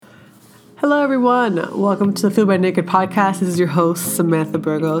Hello, everyone. Welcome to the Feel by Naked podcast. This is your host, Samantha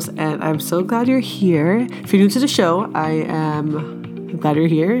Burgos, and I'm so glad you're here. If you're new to the show, I am glad you're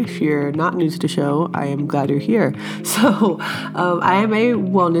here. If you're not new to the show, I am glad you're here. So, I am a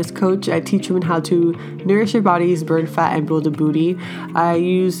wellness coach. I teach women how to nourish their bodies, burn fat, and build a booty. I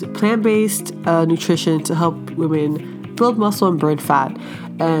use plant-based nutrition to help women build muscle and burn fat.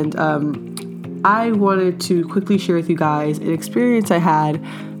 And I wanted to quickly share with you guys an experience I had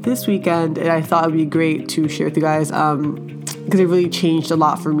this weekend, and I thought it'd be great to share with you guys because it really changed a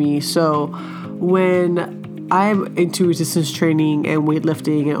lot for me. So when I'm into resistance training and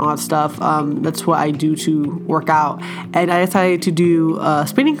weightlifting and all that stuff, that's what I do to work out. And I decided to do a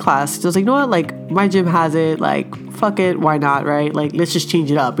spinning class. So I was like, you know what, like my gym has it, like fuck it, why not, right? Like let's just change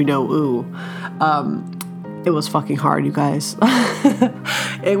it up, It was fucking hard, you guys.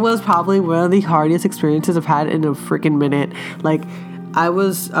 It was probably one of the hardest experiences I've had in a freaking minute. Like it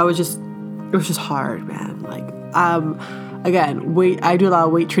was just hard, man. Like, again, I do a lot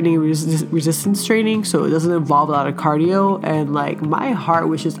of weight training and resistance training, so it doesn't involve a lot of cardio. And like, my heart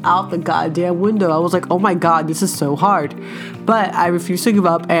was just out the goddamn window. I was like, oh my God, this is so hard. But I refused to give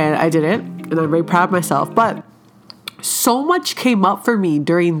up, and I did it. And I'm very proud of myself. But so much came up for me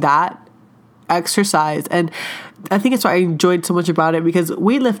during that exercise, and I think it's why I enjoyed so much about it, because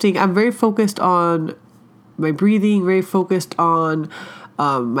weightlifting, I'm very focused on my breathing, very focused on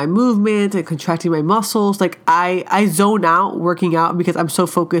my movement and contracting my muscles. Like I zone out working out because I'm so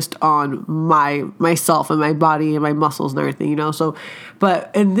focused on myself and my body and my muscles and everything, So, but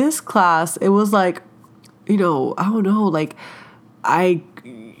in this class, it was like, I don't know, like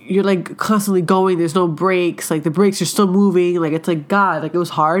you're like constantly going. There's no breaks. Like the breaks are still moving. Like it's like God. Like it was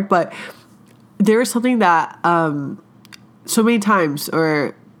hard, but there was something that so many times,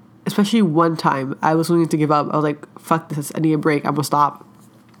 or especially one time, I was willing to give up. I was like, fuck this, I need a break, I'm gonna stop.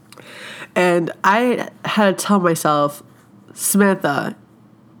 And I had to tell myself, Samantha,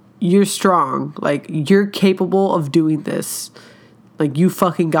 you're strong. Like, you're capable of doing this. Like, you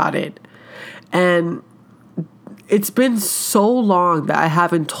fucking got it. And it's been so long that I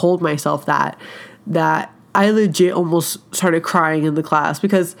haven't told myself that I legit almost started crying in the class,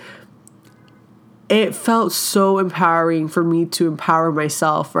 because it felt so empowering for me to empower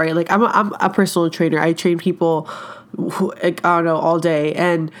myself, right? Like I'm a personal trainer. I train people, all day.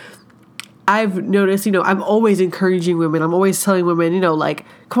 And I've noticed, I'm always encouraging women. I'm always telling women, like,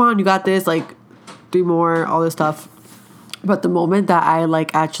 come on, you got this, like, do more, all this stuff. But the moment that I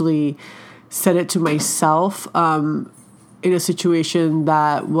like actually said it to myself, in a situation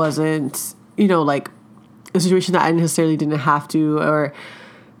that wasn't, like a situation that I necessarily didn't have to, or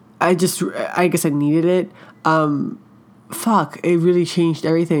I guess I needed it. It really changed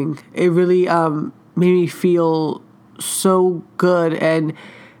everything. It really made me feel so good. And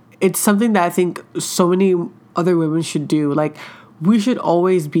it's something that I think so many other women should do. Like, we should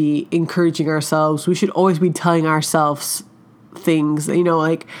always be encouraging ourselves. We should always be telling ourselves things,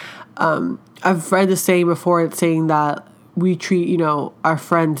 I've read the saying before. It's saying that we treat, our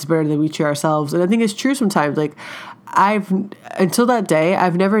friends better than we treat ourselves. And I think it's true sometimes. Like, until that day,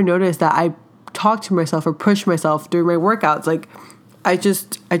 I've never noticed that I talk to myself or push myself during my workouts. Like, I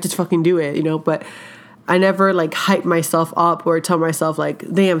just fucking do it, but I never like hype myself up or tell myself like,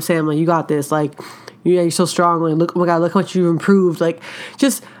 damn, Sam, like, you got this. Like, yeah, you're so strong. Like, look, oh my God, look how much you've improved. Like,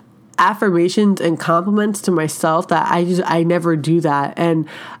 just affirmations and compliments to myself that I never do that. And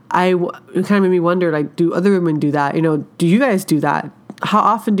it kind of made me wonder, like, do other women do that? Do you guys do that? How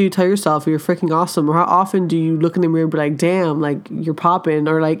often do you tell yourself you're freaking awesome? Or how often do you look in the mirror and be like, damn, like, you're popping?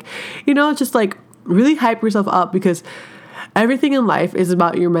 Or like, just like really hype yourself up, because everything in life is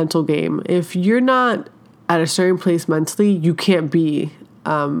about your mental game. If you're not at a certain place mentally, you can't be,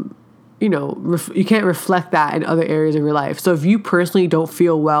 you can't reflect that in other areas of your life. So if you personally don't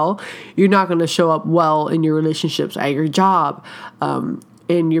feel well, you're not going to show up well in your relationships, at your job,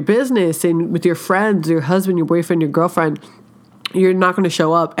 in your business, and with your friends, your husband, your boyfriend, your girlfriend. You're not going to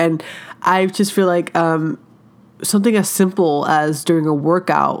show up. And I just feel like something as simple as during a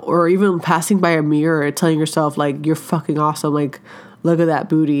workout, or even passing by a mirror and telling yourself, like, you're fucking awesome, like, look at that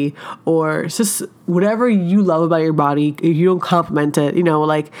booty, or it's just whatever you love about your body. If you don't compliment it,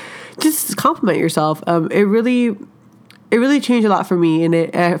 like, just compliment yourself. It really changed a lot for me. And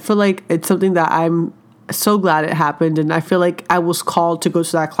I feel like it's something that I'm so glad it happened. And I feel like I was called to go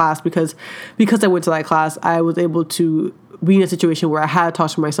to that class because I went to that class, I was able to be in a situation where I had to talk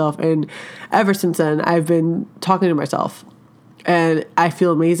to myself. And ever since then, I've been talking to myself, and I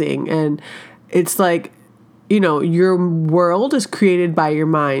feel amazing. And it's like, your world is created by your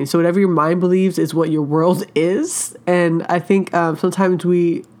mind. So whatever your mind believes is what your world is. And I think sometimes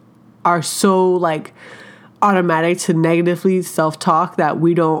we are so like automatic to negatively self-talk that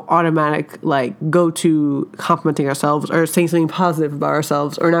we don't automatic like go to complimenting ourselves or saying something positive about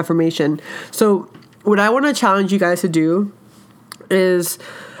ourselves or an affirmation. So what I want to challenge you guys to do is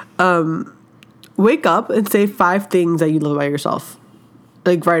wake up and say 5 things that you love about yourself.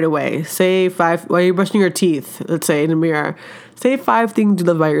 Like right away. Say 5 while you're brushing your teeth, let's say in the mirror. Say 5 things you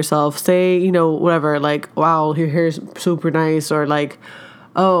love about yourself. Say, you know, whatever, like, wow, your hair is super nice, or like,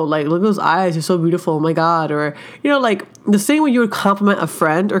 oh, like, look at those eyes, you're so beautiful, oh my God. Or, you know, like the same way you would compliment a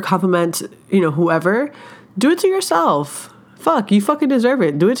friend or compliment, you know, whoever, do it to yourself. Fuck, you fucking deserve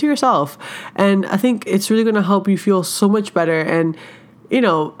it. Do it to yourself. And I think it's really going to help you feel so much better. And, you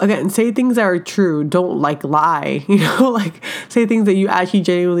know, again, say things that are true. Don't like lie, you know, like say things that you actually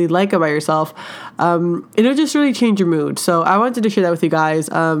genuinely like about yourself. It'll just really change your mood. So I wanted to share that with you guys.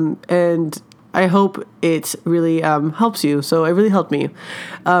 And I hope it really helps you. So it really helped me.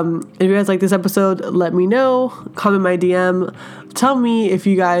 If you guys like this episode, let me know. Comment my DM. Tell me if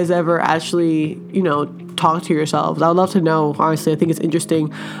you guys ever actually, you know, talk to yourselves. I would love to know. Honestly, I think it's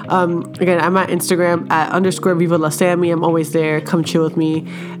interesting. Again, I'm at Instagram at _Viva La Sammy. I'm always there. Come chill with me.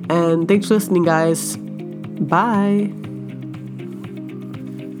 And thanks for listening, guys. Bye.